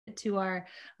to our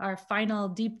final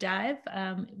deep dive,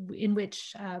 in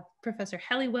which Professor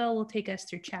Helliwell will take us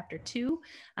through Chapter 2,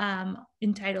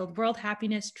 entitled World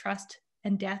Happiness, Trust,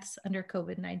 and Deaths Under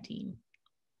COVID-19.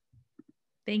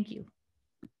 Thank you.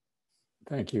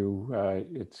 Thank you.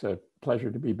 It's a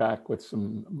pleasure to be back with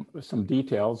some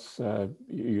details.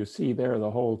 You see there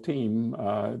the whole team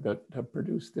that have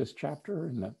produced this chapter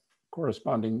and the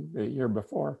corresponding the year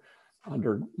before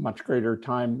under much greater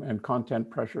time and content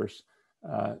pressures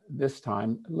this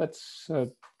time. Let's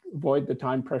avoid the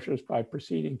time pressures by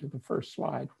proceeding to the first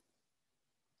slide.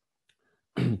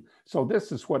 So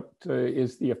this is what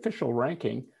is the official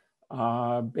ranking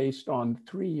based on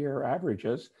 3-year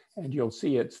averages, and you'll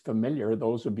see it's familiar.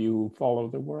 Those of you who follow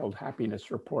the World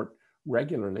Happiness Report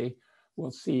regularly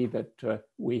will see that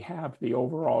we have the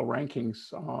overall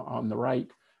rankings on the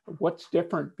right. What's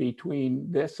different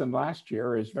between this and last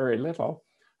year is very little.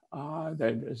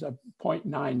 There's a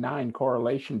 0.99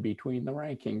 correlation between the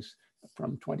rankings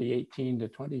from 2018 to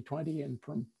 2020 and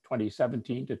from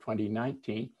 2017 to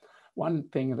 2019. One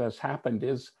thing that's happened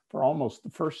is for almost the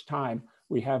first time,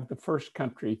 we have the first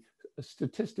country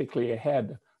statistically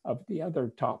ahead of the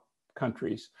other top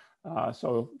countries.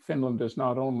 So Finland is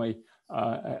not only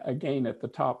again at the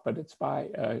top, but it's by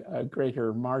a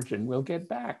greater margin. We'll get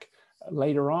back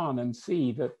later on and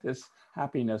see that this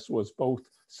happiness was both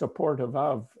supportive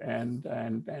of and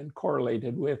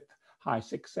correlated with high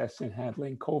success in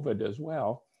handling COVID as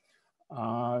well.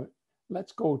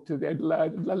 Let's go to the,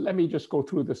 let me just go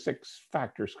through the 6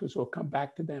 factors because we'll come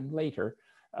back to them later.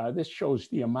 This shows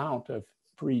the amount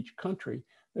for each country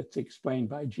that's explained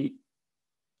by G.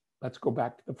 Let's go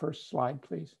back to the first slide,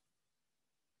 please.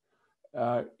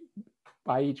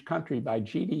 By each country, by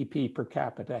GDP per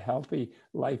capita, healthy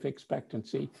life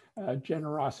expectancy,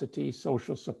 generosity,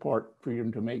 social support,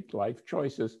 freedom to make life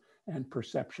choices, and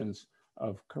perceptions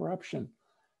of corruption.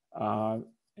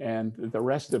 And the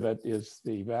rest of it is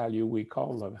the value we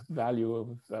call the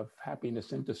value of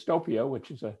happiness in dystopia, which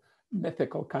is a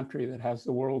mythical country that has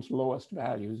the world's lowest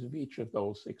values of each of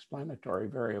those explanatory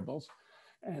variables.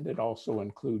 And it also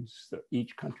includes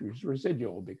each country's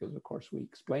residual, because of course we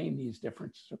explain these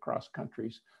differences across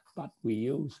countries, but we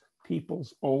use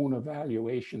people's own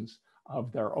evaluations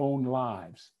of their own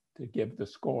lives to give the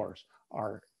scores.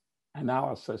 Our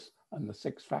analysis on the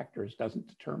 6 factors doesn't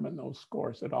determine those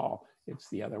scores at all. It's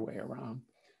the other way around.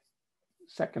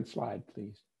 Second slide,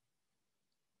 please.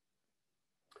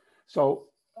 So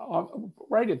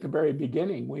right at the very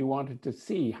beginning, we wanted to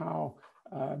see how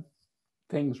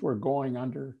things were going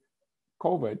under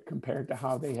COVID compared to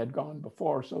how they had gone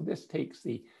before. So this takes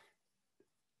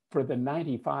for the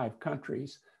 95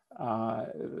 countries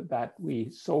that we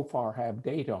so far have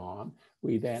data on,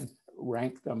 we then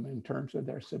rank them in terms of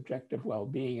their subjective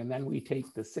well-being. And then we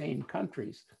take the same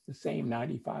countries, the same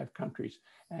 95 countries,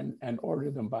 and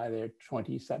order them by their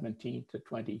 2017 to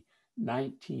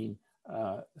 2019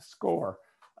 score.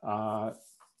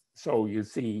 So you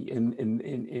see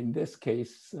in this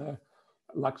case,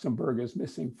 Luxembourg is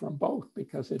missing from both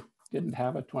because it didn't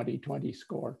have a 2020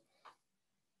 score.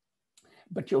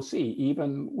 But you'll see,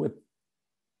 even with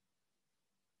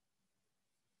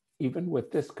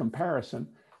this comparison,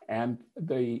 and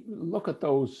look at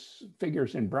those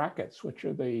figures in brackets, which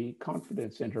are the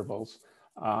confidence intervals,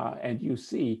 and you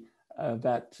see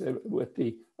that with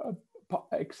the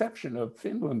exception of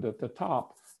Finland at the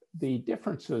top, the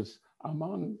differences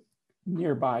among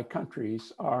nearby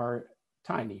countries are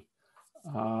tiny.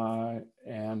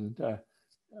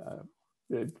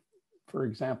 For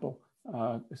example,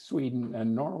 Sweden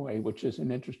and Norway, which is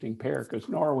an interesting pair because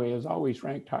Norway is always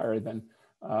ranked higher than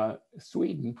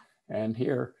Sweden. And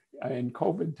here in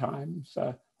COVID times,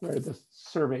 where the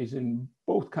surveys in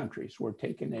both countries were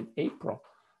taken in April,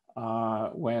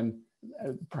 when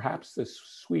perhaps the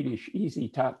Swedish easy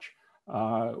touch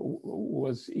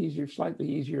was slightly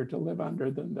easier to live under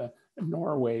than the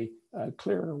Norway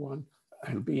clearer one.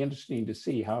 It'll be interesting to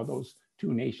see how those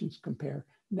 2 nations compare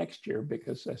next year,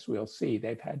 because as we'll see,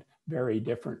 they've had very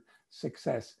different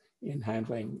success in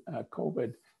handling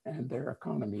COVID and their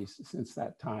economies since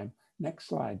that time. Next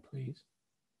slide, please.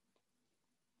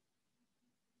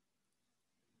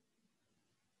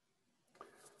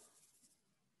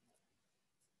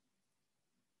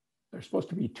 There's supposed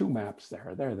to be 2 maps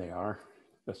there. There they are.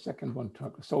 The second one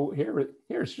took. So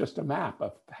here's just a map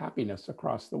of happiness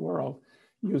across the world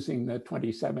using the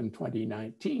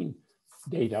 2019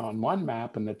 data on one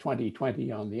map and the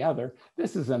 2020 on the other.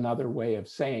 This is another way of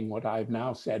saying what I've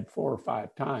now said 4 or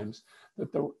 5 times,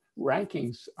 that the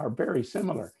rankings are very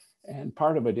similar. And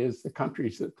part of it is the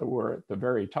countries that were at the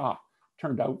very top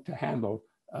turned out to handle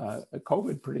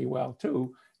COVID pretty well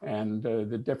too. And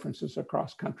the differences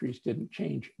across countries didn't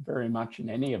change very much in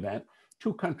any event.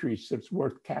 Two countries that's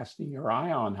worth casting your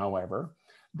eye on, however,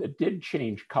 that did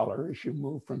change color as you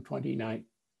move from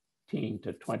 2019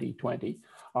 to 2020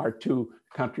 are two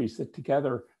countries that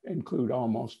together include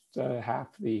almost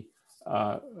half the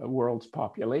world's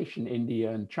population,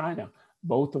 India and China,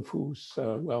 both of whose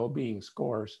well-being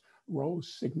scores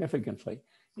rose significantly.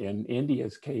 In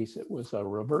India's case, it was a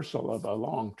reversal of a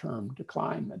long-term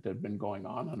decline that had been going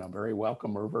on, and a very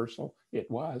welcome reversal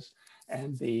it was.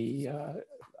 And the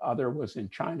other was in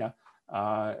China,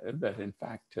 that in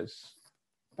fact has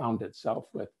found itself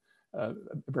with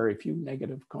very few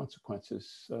negative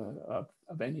consequences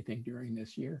of anything during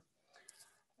this year,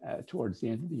 towards the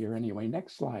end of the year anyway.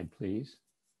 Next slide, please.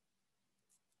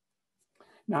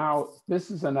 Now, this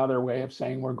is another way of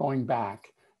saying we're going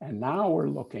back, and now we're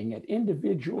looking at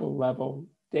individual level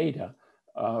data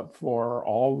for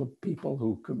all the people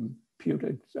who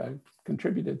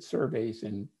contributed surveys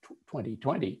in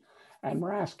 2020. And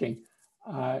we're asking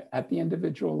at the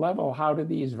individual level, how do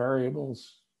these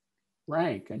variables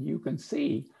rank? And you can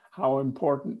see how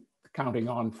important counting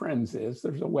on friends is.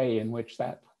 There's a way in which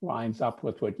that lines up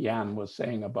with what Jan was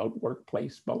saying about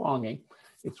workplace belonging.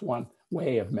 It's one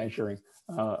way of measuring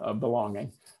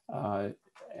belonging.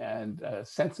 And a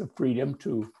sense of freedom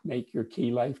to make your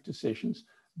key life decisions,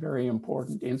 very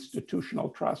important. Institutional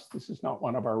trust, this is not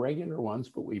one of our regular ones,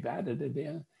 but we've added it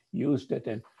in, used it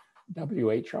in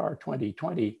WHR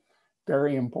 2020.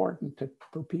 Very important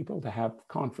for people to have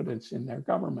confidence in their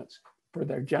governments for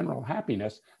their general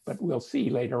happiness, but we'll see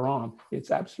later on,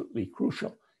 it's absolutely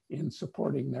crucial in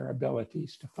supporting their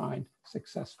abilities to find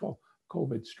successful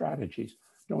COVID strategies.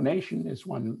 Donation is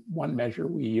one measure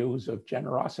we use of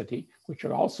generosity, which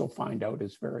I also find out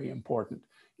is very important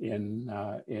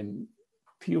in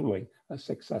fueling a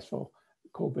successful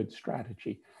COVID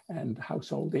strategy. And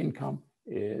household income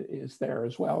is there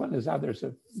as well. And as others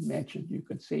have mentioned, you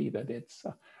can see that its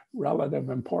relative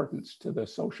importance to the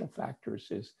social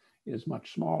factors is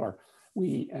much smaller.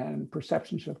 And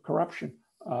perceptions of corruption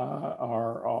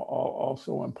are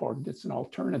also important. It's an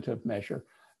alternative measure.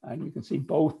 And you can see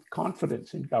both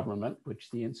confidence in government,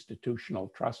 which the institutional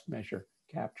trust measure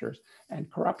captures, and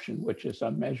corruption, which is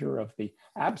a measure of the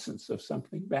absence of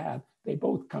something bad. They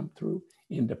both come through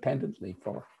independently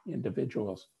for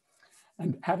individuals.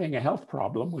 And having a health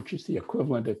problem, which is the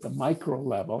equivalent at the micro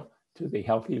level to the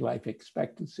healthy life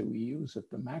expectancy we use at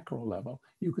the macro level,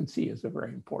 you can see is a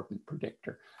very important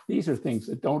predictor. These are things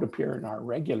that don't appear in our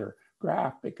regular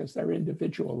graph because they're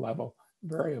individual level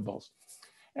variables.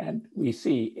 And we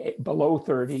see below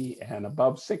 30 and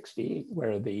above 60,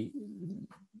 where the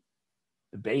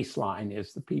baseline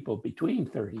is the people between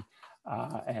 30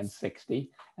 and 60.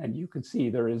 And you can see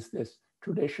there is this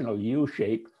traditional U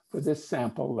shape. For this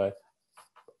sample, the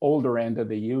older end of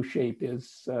the U shape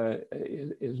is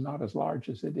not as large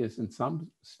as it is in some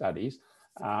studies,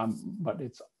 but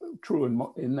it's true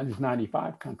in there's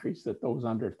 95 countries that those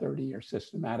under 30 are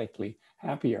systematically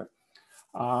happier.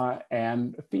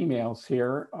 And females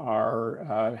here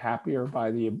are happier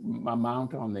by the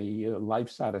amount on the life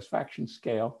satisfaction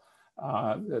scale.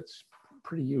 That's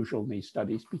pretty usual in these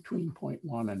studies, between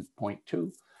 0.1 and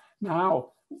 0.2.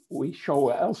 Now, we show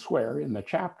elsewhere in the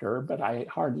chapter, but I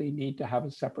hardly need to have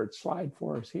a separate slide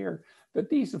for us here, that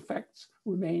these effects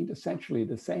remained essentially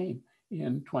the same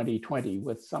in 2020,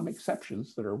 with some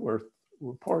exceptions that are worth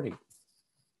reporting.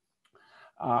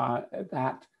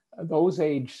 That those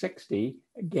age 60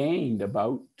 gained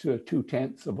about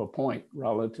 0.2 of a point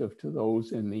relative to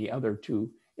those in the other two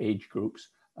age groups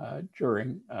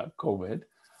during COVID.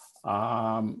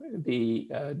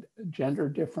 The gender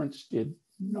difference did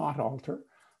not alter.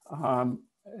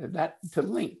 That to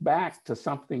link back to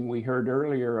something we heard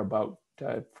earlier about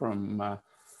from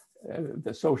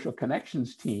the social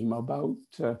connections team about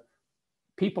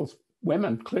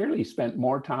women clearly spent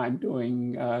more time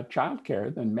doing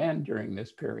childcare than men during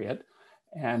this period.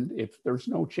 And if there's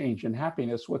no change in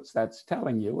happiness, what's that's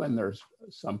telling you, and there's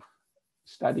some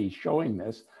studies showing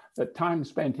this, that time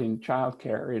spent in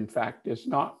childcare, in fact, is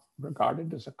not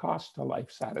regarded as a cost to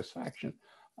life satisfaction.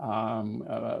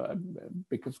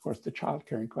 Because of course the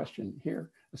childcare in question here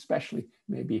especially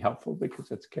may be helpful because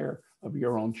it's care of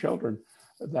your own children,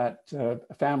 that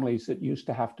families that used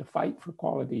to have to fight for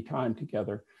quality time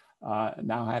together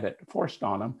now had it forced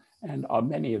on them, and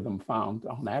many of them found,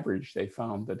 on average, they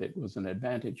found that it was an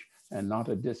advantage and not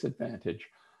a disadvantage.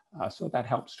 So that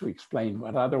helps to explain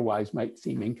what otherwise might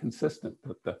seem inconsistent,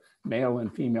 that the male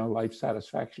and female life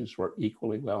satisfactions were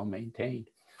equally well maintained.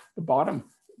 The bottom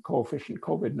coefficient,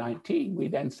 COVID-19, we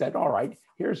then said, all right,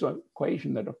 here's an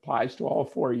equation that applies to all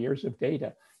 4 years of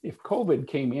data. If COVID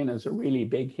came in as a really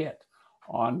big hit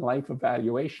on life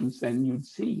evaluations, then you'd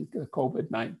see the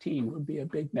COVID-19 would be a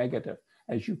big negative.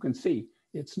 As you can see,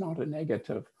 it's not a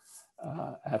negative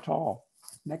at all.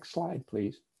 Next slide,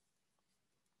 please.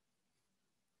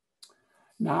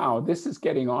 Now, this is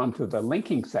getting on to the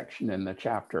linking section in the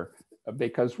chapter,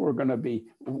 because we're going to be,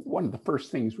 one of the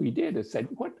first things we did is said,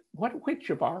 which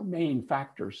of our main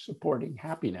factors supporting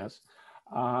happiness,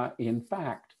 in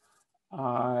fact,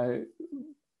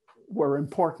 were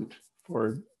important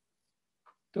for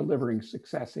delivering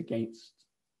success against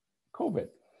COVID.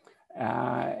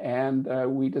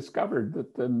 We discovered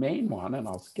that the main one, and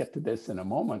I'll get to this in a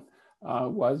moment,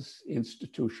 was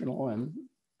institutional and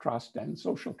trust and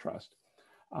social trust.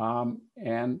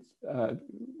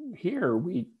 Here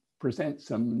we present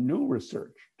some new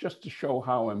research just to show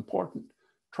how important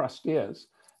trust is.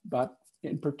 But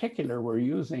in particular, we're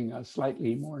using a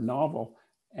slightly more novel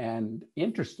and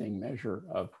interesting measure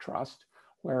of trust,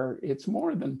 where it's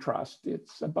more than trust,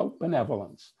 it's about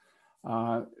benevolence.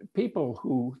 People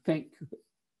who think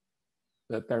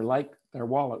that their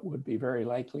wallet would be very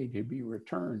likely to be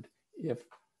returned if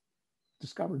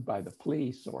discovered by the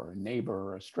police or a neighbor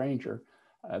or a stranger.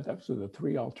 Those are the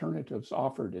three alternatives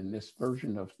offered in this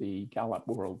version of the Gallup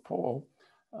World Poll,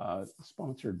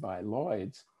 sponsored by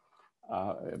Lloyd's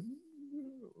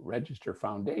Register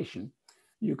Foundation.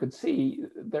 You could see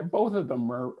that both of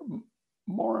them are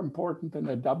more important than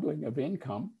a doubling of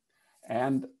income,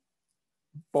 and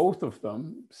both of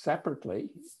them separately,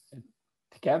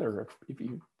 together, if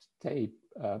you say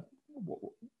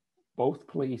both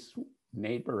police,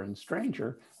 neighbor, and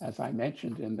stranger, as I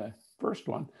mentioned in the first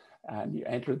one, and you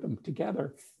enter them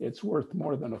together, it's worth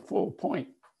more than a full point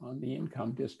on the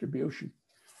income distribution.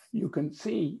 You can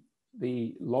see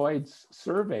the Lloyd's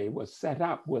survey was set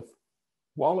up with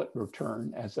wallet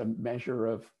return as a measure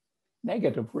of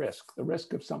negative risk, the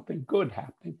risk of something good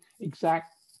happening.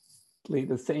 Exactly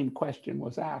the same question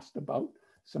was asked about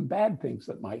some bad things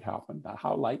that might happen,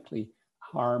 how likely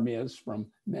harm is from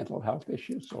mental health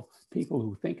issues. So people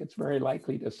who think it's very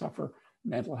likely to suffer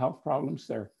mental health problems,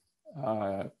 their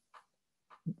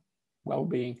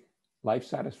well-being, life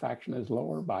satisfaction is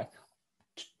lower by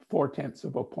 0.4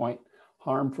 of a point.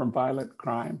 Harm from violent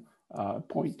crime,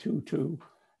 0.22.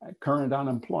 Current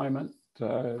unemployment,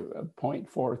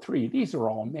 0.43. These are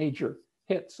all major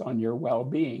hits on your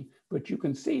well-being, but you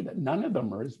can see that none of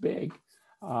them are as big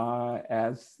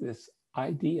as this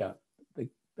idea, the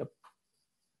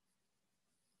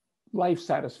life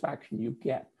satisfaction you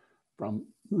get from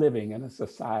living in a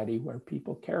society where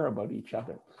people care about each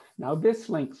other. Now, this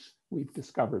links, we've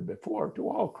discovered before, to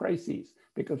all crises,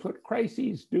 because what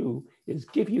crises do is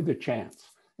give you the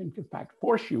chance, and in fact,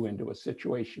 force you into a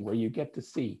situation where you get to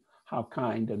see how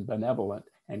kind and benevolent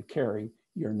and caring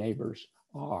your neighbors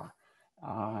are.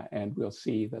 And we'll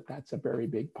see that that's a very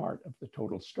big part of the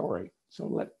total story.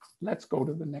 So let's go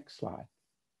to the next slide.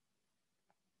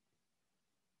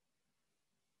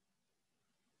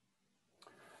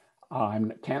 I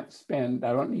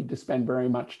don't need to spend very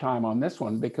much time on this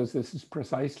one, because this is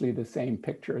precisely the same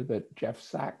picture that Jeff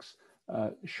Sachs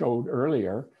showed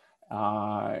earlier.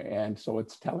 And so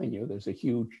it's telling you there's a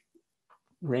huge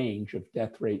range of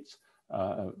death rates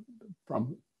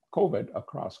from COVID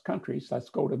across countries. Let's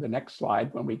go to the next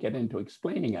slide when we get into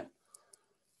explaining it.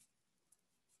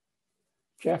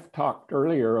 Jeff talked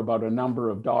earlier about a number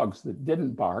of dogs that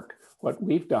didn't bark. What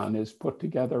we've done is put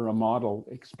together a model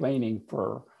explaining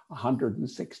for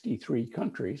 163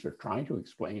 countries, or trying to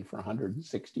explain for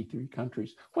 163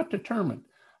 countries, what determined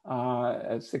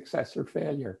success or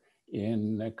failure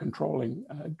in controlling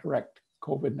direct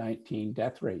COVID-19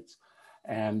 death rates.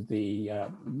 And the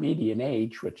median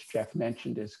age, which Jeff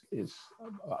mentioned, is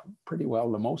pretty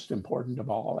well the most important of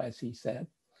all, as he said.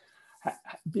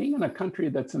 Being in a country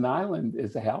that's an island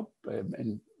is a help,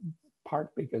 in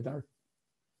part because it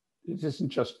isn't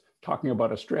just talking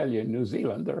about Australia and New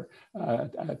Zealand. There are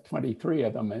 23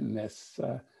 of them in this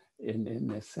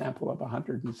sample of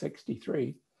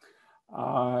 163.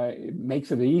 It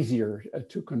makes it easier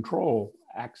to control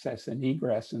access and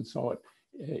egress, and so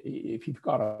if you've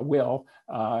got a will,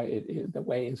 the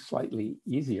way is slightly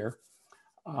easier.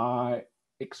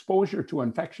 Exposure to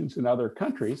infections in other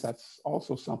countries, that's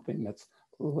also something that's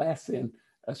less in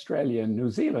Australia and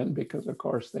New Zealand, because of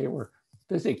course they were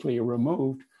physically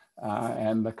removed,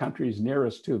 and the countries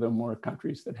nearest to them were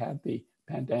countries that had the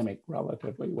pandemic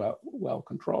relatively well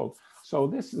controlled. So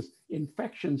this is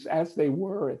infections as they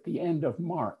were at the end of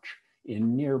March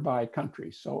in nearby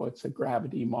countries. So it's a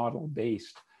gravity model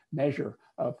based measure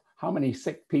of how many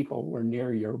sick people were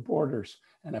near your borders.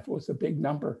 And if it was a big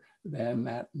number, then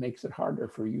that makes it harder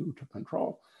for you to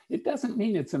control. It doesn't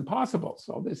mean it's impossible.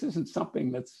 So this isn't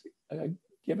something that's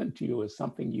given to you as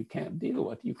something you can't deal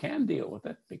with. You can deal with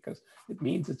it because it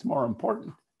means it's more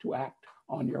important to act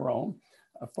on your own.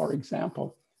 For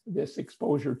example, this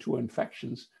exposure to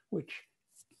infections, which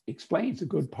explains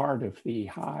a good part of the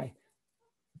high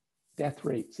death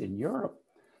rates in Europe,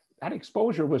 that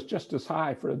exposure was just as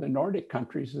high for the Nordic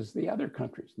countries as the other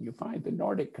countries. And you find the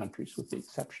Nordic countries, with the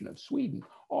exception of Sweden,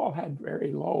 all had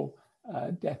very low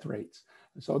death rates.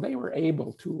 So they were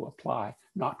able to apply,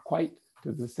 not quite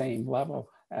to the same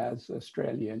level as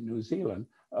Australia and New Zealand,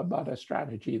 but a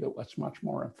strategy that was much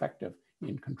more effective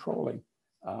in controlling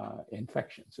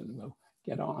infections. And we'll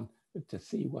get on to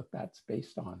see what that's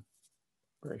based on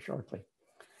very shortly.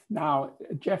 Now,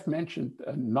 Jeff mentioned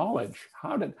knowledge.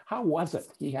 How was it?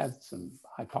 He had some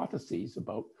hypotheses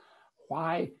about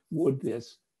why would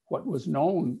this, what was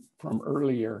known from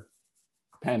earlier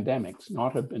pandemics,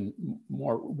 not have been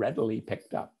more readily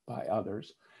picked up by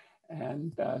others?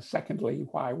 And secondly,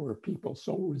 why were people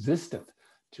so resistant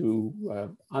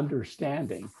to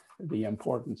understanding the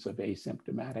importance of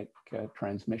asymptomatic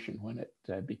transmission when it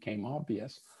became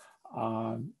obvious?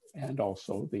 And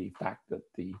also the fact that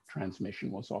the transmission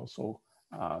was also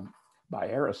by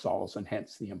aerosols, and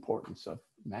hence the importance of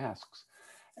masks.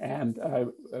 And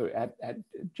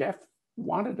Jeff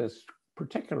wanted us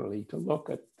particularly to look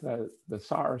at the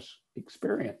SARS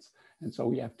experience. And so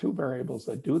we have two variables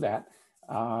that do that.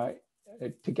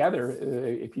 Together,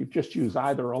 if you just use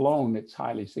either alone, it's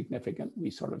highly significant. We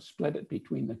sort of split it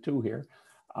between the two here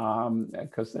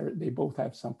because they both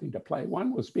have something to play.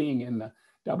 One was being in the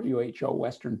WHO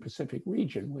Western Pacific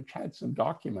region, which had some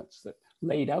documents that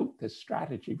laid out this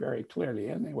strategy very clearly,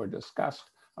 and they were discussed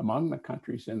among the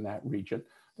countries in that region.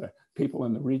 The people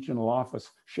in the regional office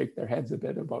shake their heads a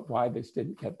bit about why this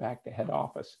didn't get back to head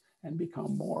office and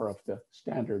become more of the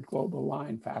standard global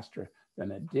line faster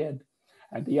than it did.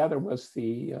 And the other was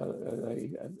the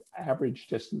average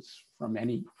distance from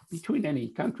between any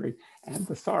country and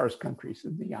the SARS countries,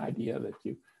 and the idea that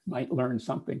you might learn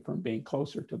something from being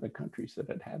closer to the countries that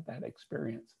had had that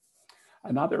experience.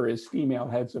 Another is female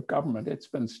heads of government. It's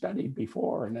been studied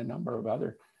before in a number of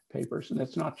other papers, and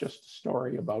it's not just a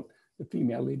story about the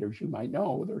female leaders you might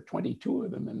know. There are 22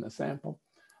 of them in the sample,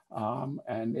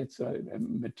 and it's a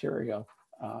material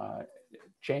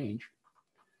change.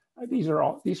 These are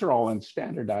all in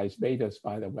standardized betas,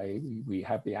 by the way. We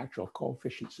have the actual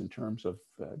coefficients in terms of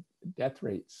death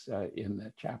rates in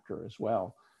the chapter as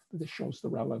well. This shows the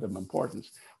relative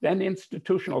importance. Then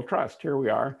institutional trust, here we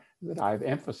are, that I've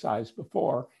emphasized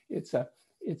before. It's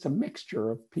a mixture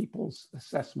of people's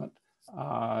assessment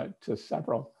to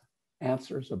several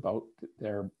answers about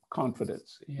their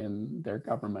confidence in their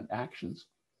government actions.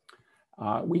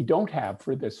 We don't have,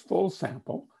 for this full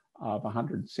sample of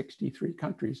 163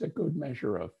 countries, a good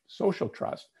measure of social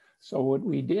trust. So what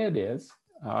we did is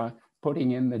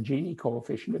putting in the Gini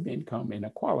coefficient of income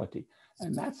inequality.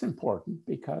 And that's important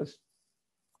because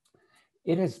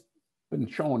it has been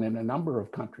shown in a number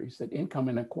of countries that income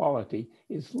inequality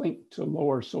is linked to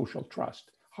lower social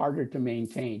trust, harder to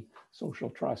maintain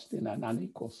social trust in an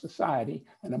unequal society,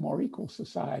 and a more equal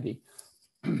society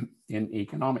in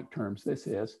economic terms, this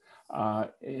is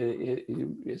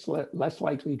less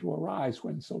likely to arise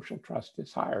when social trust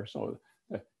is higher. So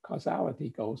the causality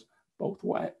goes both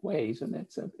ways, and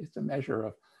it's a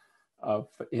measure of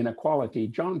inequality.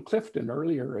 John Clifton,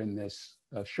 earlier in this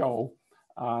show,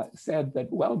 said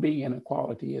that well-being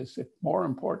inequality is more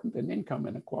important than income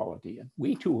inequality. And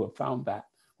we too have found that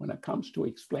when it comes to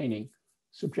explaining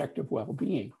subjective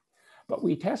well-being. But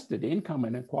we tested income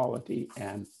inequality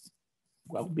and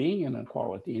well-being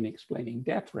inequality in explaining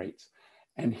death rates.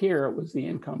 And here it was the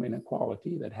income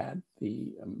inequality that had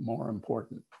the more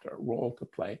important role to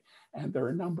play. And there are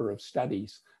a number of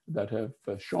studies that have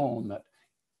shown that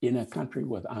in a country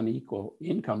with unequal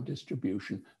income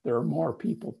distribution, there are more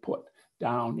people put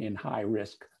down in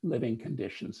high-risk living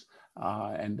conditions.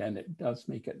 And then it does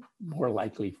make it more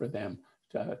likely for them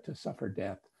to suffer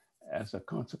death as a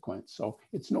consequence. So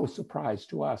it's no surprise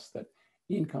to us that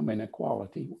income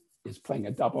inequality is playing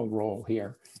a double role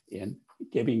here in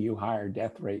giving you higher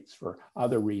death rates for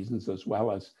other reasons, as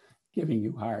well as giving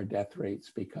you higher death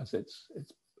rates because it's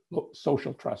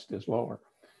social trust is lower.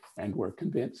 And we're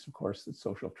convinced, of course, that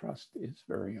social trust is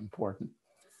very important.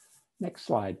 Next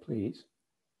slide, please.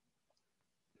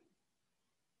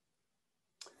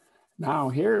 Now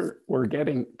here we're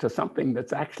getting to something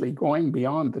that's actually going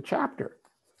beyond the chapter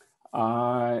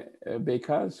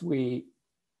because we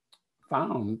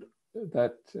found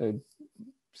that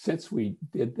since we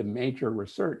did the major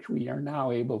research, we are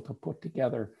now able to put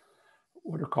together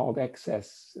what are called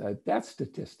excess death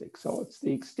statistics. So it's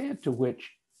the extent to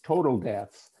which total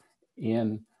deaths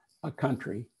in a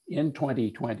country in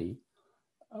 2020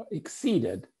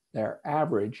 exceeded their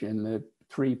average in the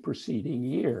 3 preceding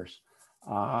years.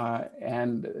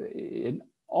 And in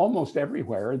almost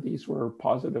everywhere, these were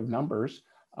positive numbers.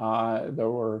 There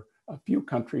were a few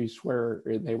countries where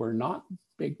they were not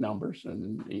big numbers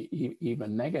and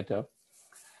even negative.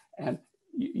 And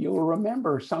you'll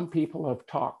remember some people have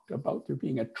talked about there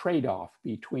being a trade-off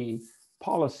between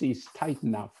policies tight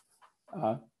enough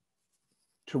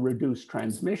to reduce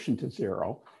transmission to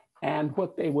zero and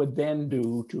what they would then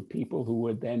do to people who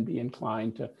would then be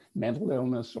inclined to mental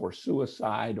illness or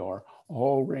suicide or a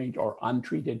whole range, or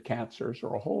untreated cancers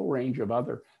or a whole range of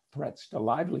other threats to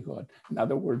livelihood. In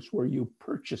other words, were you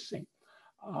purchasing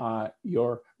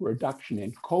your reduction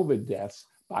in COVID deaths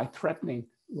by threatening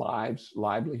lives,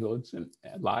 livelihoods, and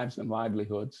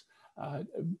livelihoods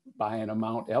by an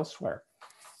amount elsewhere?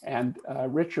 And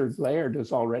Richard Laird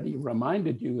has already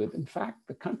reminded you that, in fact,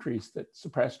 the countries that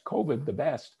suppressed COVID the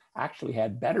best actually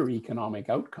had better economic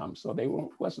outcomes. So they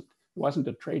wasn't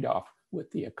a trade-off with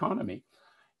the economy.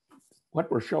 What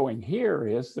we're showing here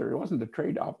is there wasn't a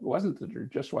trade-off. There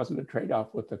just wasn't a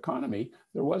trade-off with the economy.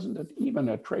 There wasn't even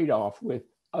a trade-off with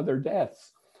other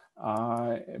deaths,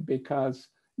 because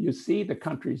you see the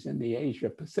countries in the Asia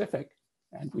Pacific,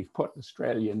 and we've put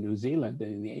Australia and New Zealand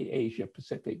in the Asia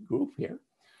Pacific group here.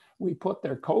 We put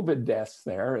their COVID deaths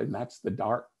there, and that's the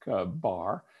dark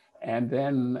bar. And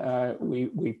then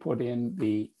we put in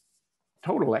the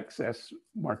total excess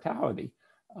mortality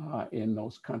in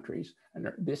those countries.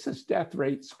 And this is death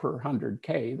rates per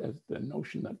 100K, that's the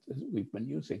notion that we've been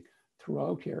using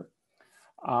throughout here.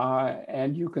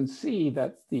 And you can see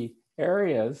that the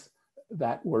areas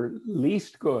that were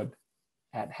least good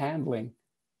at handling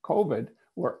COVID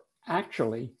were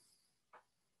actually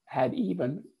had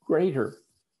even greater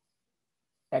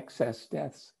excess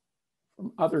deaths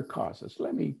from other causes.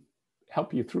 Let me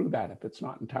help you through that if it's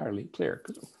not entirely clear,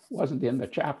 because it wasn't in the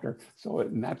chapter. So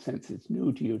in that sense, it's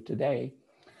new to you today.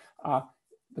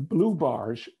 The blue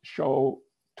bars show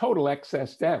total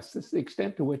excess deaths. This is the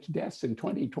extent to which deaths in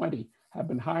 2020 have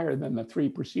been higher than the 3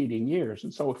 preceding years.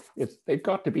 And so they've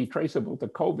got to be traceable to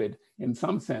COVID in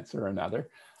some sense or another.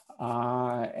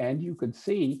 And you could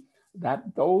see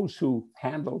that those who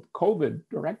handled COVID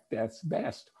direct deaths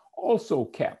best also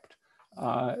kept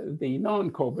the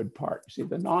non-COVID part. See,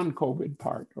 the non-COVID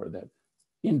part, or the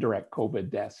indirect COVID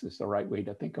deaths is the right way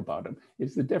to think about them,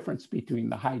 is the difference between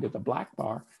the height of the black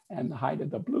bar and the height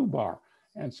of the blue bar.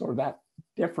 And so that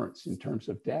difference in terms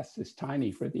of deaths is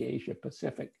tiny for the Asia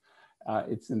Pacific.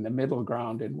 It's in the middle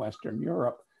ground in Western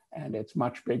Europe, and it's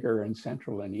much bigger in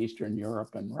Central and Eastern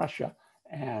Europe and Russia,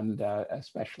 and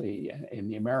especially in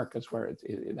the Americas, where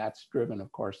that's driven,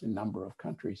 of course, in number of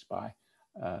countries by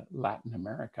Latin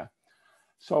America.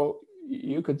 So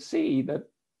you could see that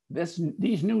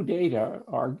these new data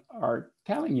are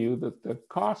telling you that the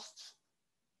costs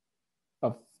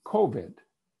of COVID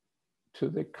to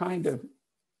the kind of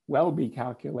Welby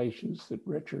calculations that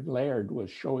Richard Laird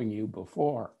was showing you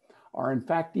before are in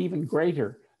fact even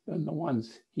greater than the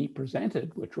ones he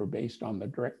presented, which were based on the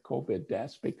direct COVID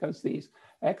deaths, because these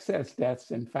excess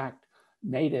deaths in fact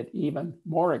made it even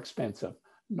more expensive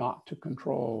not to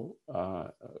control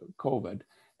COVID.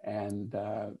 And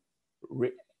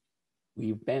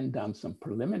we've then done some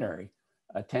preliminary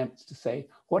attempts to say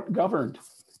what governed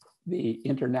the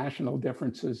international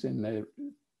differences in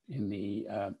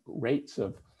the rates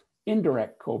of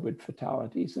indirect COVID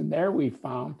fatalities. And there we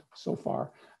found so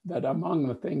far that among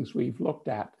the things we've looked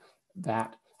at,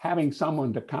 that having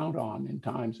someone to count on in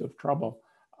times of trouble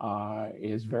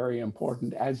is very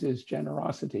important, as is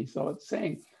generosity. So it's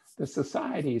saying the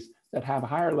societies that have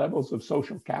higher levels of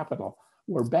social capital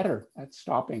were better at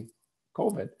stopping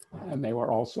COVID, and they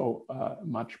were also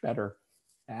much better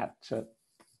at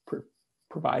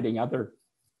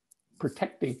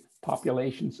protecting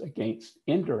populations against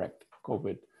indirect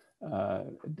COVID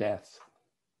deaths.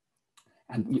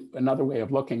 And another way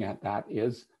of looking at that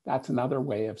is, that's another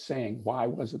way of saying, why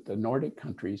was it the Nordic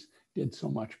countries did so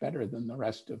much better than the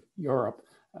rest of Europe,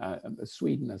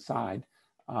 Sweden aside?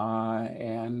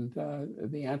 And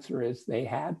the answer is they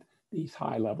had these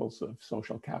high levels of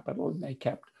social capital, and they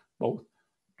kept both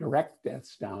direct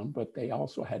deaths down, but they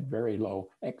also had very low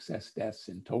excess deaths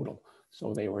in total.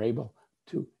 So they were able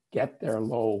to get their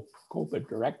low COVID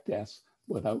direct deaths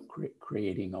without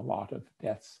creating a lot of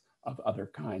deaths of other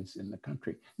kinds in the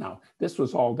country. Now, this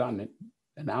was all done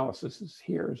analysis is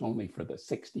here is only for the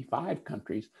 65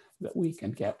 countries that we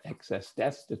can get excess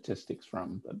death statistics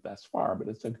from thus far, but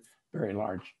it's a very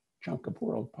large chunk of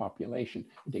world population.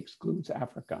 It excludes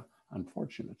Africa,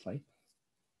 unfortunately.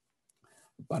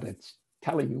 But it's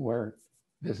telling you where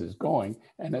this is going,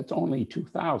 and it's only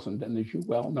 2,000. And as you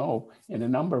well know, in a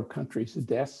number of countries, the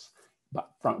deaths,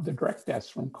 but from the direct deaths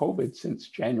from COVID since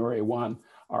January 1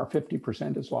 are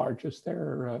 50% as large as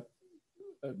their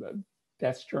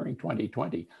deaths during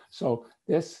 2020. So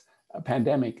this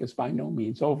pandemic is by no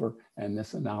means over, and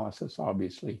this analysis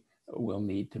obviously will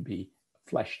need to be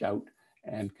fleshed out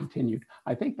and continued.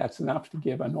 I think that's enough to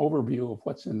give an overview of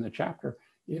what's in the chapter,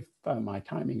 if my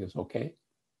timing is okay.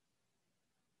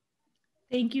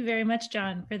 Thank you very much,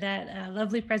 John, for that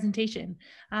lovely presentation.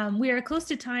 We are close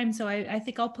to time, so I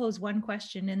think I'll pose one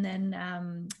question, and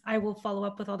then I will follow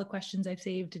up with all the questions I've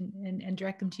saved and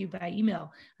direct them to you by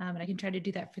email. And I can try to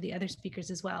do that for the other speakers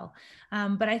as well.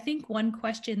 But I think one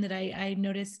question that I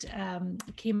noticed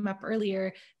came up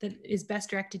earlier that is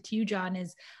best directed to you, John,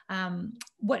 is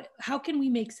how can we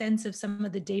make sense of some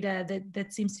of the data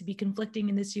that seems to be conflicting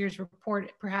in this year's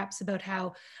report, perhaps about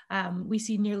how we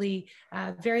see nearly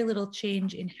very little change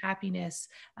in happiness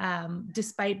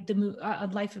despite the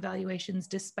life evaluations,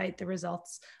 despite the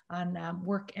results on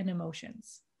work and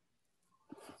emotions?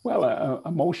 Well,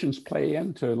 emotions play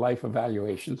into life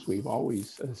evaluations. We've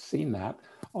always seen that.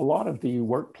 A lot of the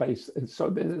workplace,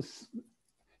 so there's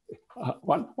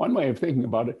one way of thinking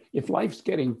about it, if life's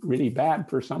getting really bad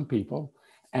for some people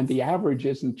and the average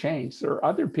isn't changed, there are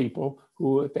other people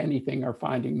who, if anything, are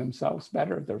finding themselves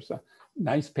better. There's a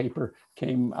nice paper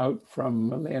came out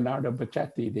from Leonardo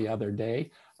Bacchetti the other day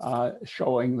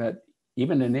showing that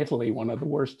even in Italy, one of the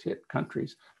worst hit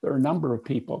countries, there are a number of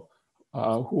people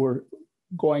who are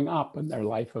going up in their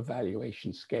life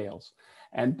evaluation scales.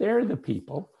 And they're the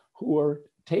people who are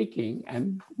taking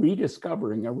and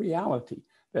rediscovering a reality,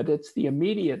 that it's the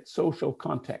immediate social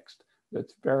context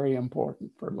that's very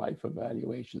important for life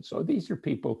evaluation. So these are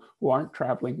people who aren't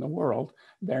traveling the world.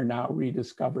 They're now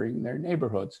rediscovering their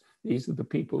neighborhoods. These are the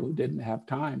people who didn't have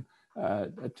time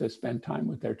to spend time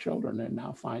with their children and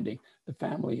now finding the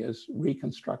family is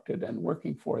reconstructed and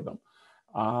working for them.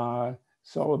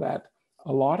 So that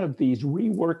a lot of these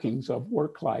reworkings of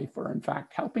work life are in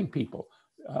fact helping people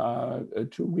to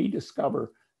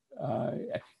rediscover.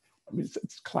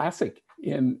 It's classic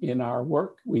in our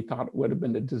work. We thought it would have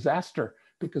been a disaster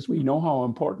because we know how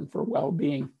important for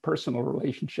well-being personal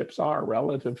relationships are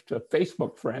relative to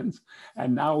Facebook friends.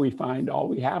 And now we find all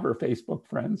we have are Facebook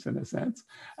friends in a sense,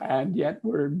 and yet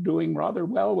we're doing rather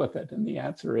well with it. And the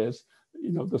answer is,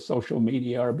 the social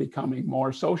media are becoming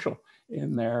more social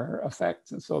in their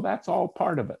effects. And so that's all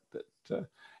part of it.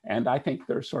 And I think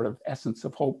there's sort of essence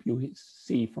of hope you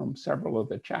see from several of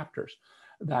the chapters,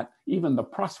 that even the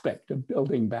prospect of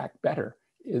building back better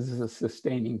is a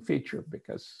sustaining feature,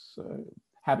 because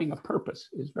having a purpose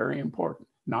is very important,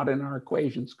 not in our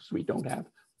equations because we don't have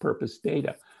purpose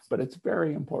data, but it's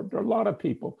very important. There are a lot of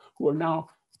people who are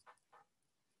now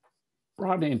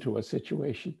brought into a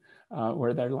situation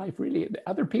where their life really,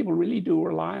 other people really do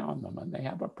rely on them, and they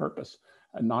have a purpose,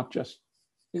 and not just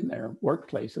in their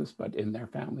workplaces, but in their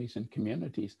families and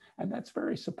communities. And that's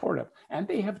very supportive. And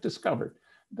they have discovered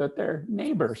that their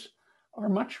neighbors are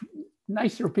much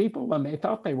nicer people than they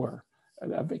thought they were,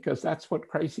 because that's what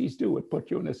crises do. It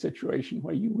puts you in a situation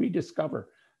where you rediscover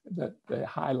that the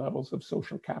high levels of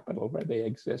social capital where they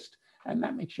exist, and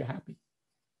that makes you happy.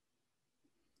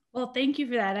 Well, thank you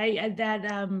for that. That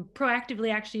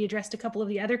proactively actually addressed a couple of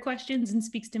the other questions and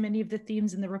speaks to many of the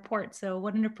themes in the report. So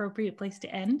what an appropriate place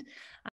to end.